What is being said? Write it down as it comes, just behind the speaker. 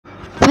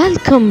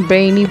Welcome,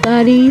 Brainy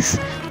buddies.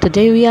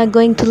 Today we are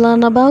going to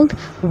learn about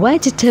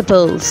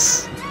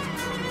vegetables.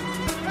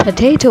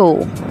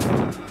 Potato,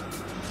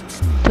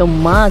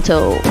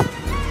 tomato,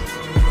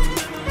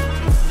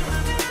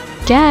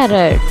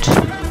 carrot,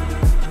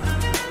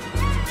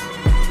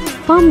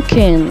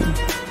 pumpkin,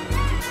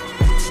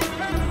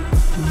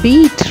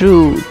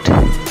 beetroot,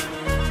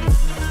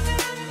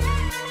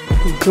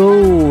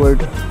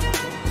 gourd,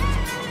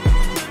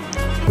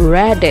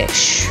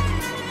 radish,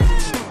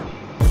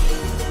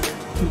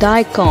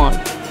 daikon,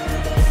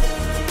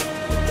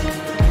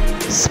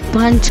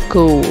 sponge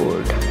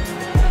gourd,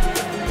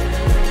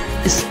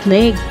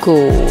 snake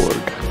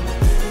gourd,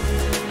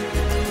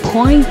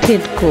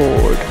 pointed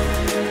gourd,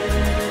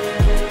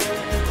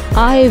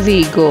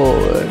 ivy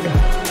gourd,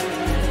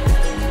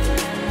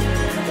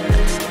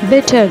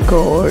 bitter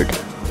gourd,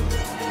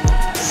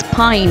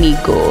 spiny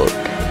gourd,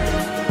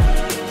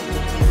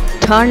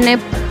 turnip,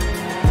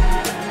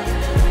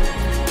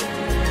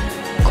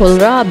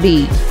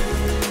 kohlrabi,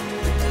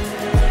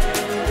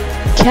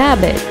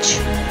 cabbage,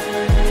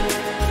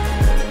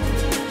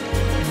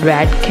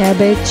 red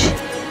cabbage,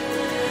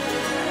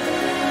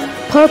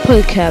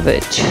 purple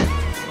cabbage,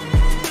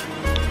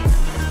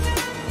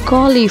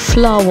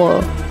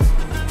 cauliflower,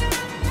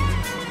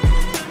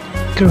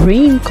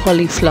 green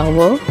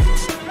cauliflower,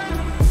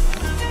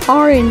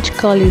 orange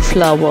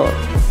cauliflower,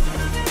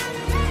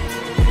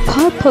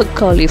 purple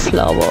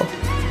cauliflower,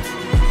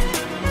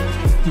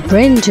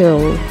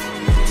 brinjal,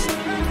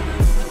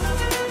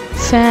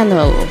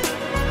 fennel,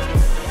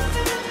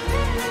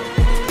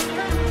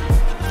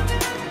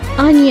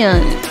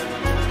 onion,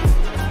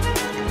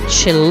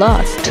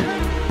 shallot,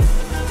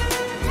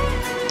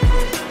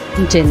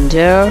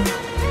 ginger,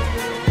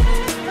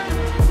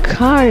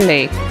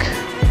 garlic,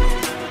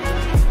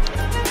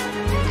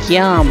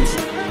 yam,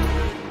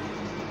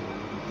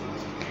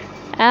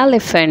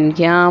 elephant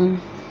yam,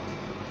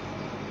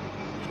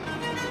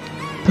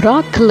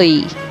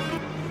 broccoli,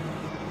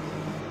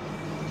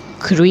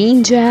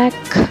 green jack,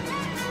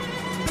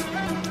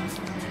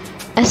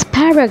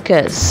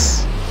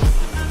 asparagus,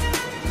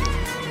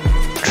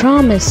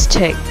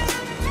 drumstick,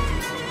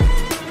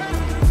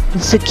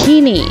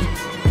 zucchini,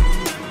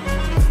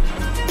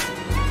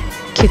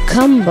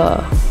 cucumber,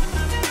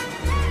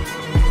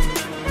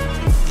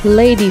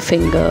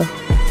 ladyfinger,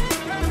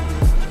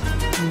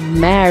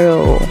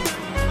 marrow,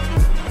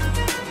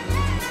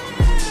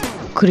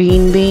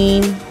 green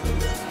bean,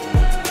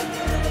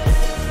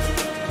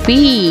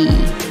 pea,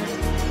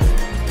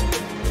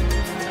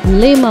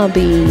 lima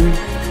bean,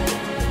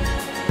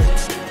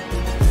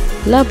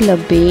 lubla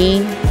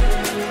bean,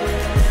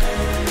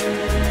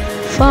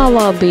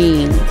 fava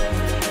bean,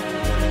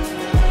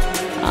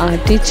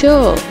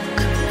 artichoke,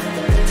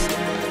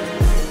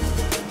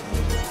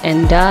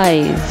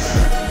 endive,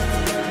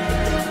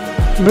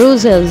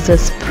 Brussels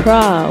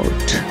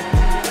sprout,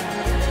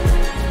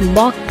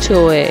 bok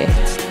choy,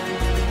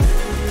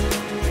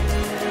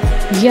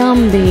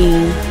 yam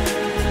bean,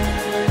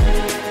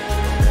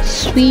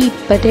 sweet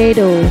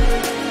potato,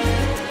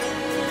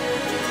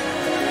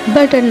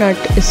 butternut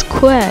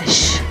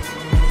squash,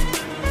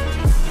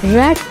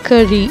 red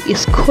curry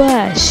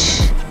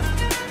squash,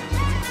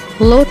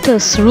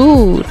 lotus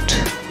root,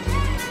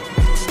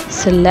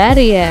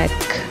 celeriac,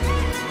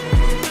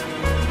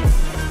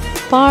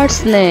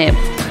 parsnip.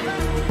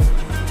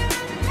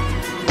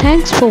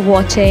 Thanks for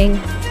watching.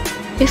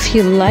 If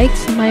you like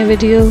my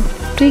video,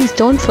 please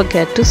don't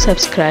forget to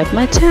subscribe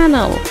my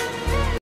channel.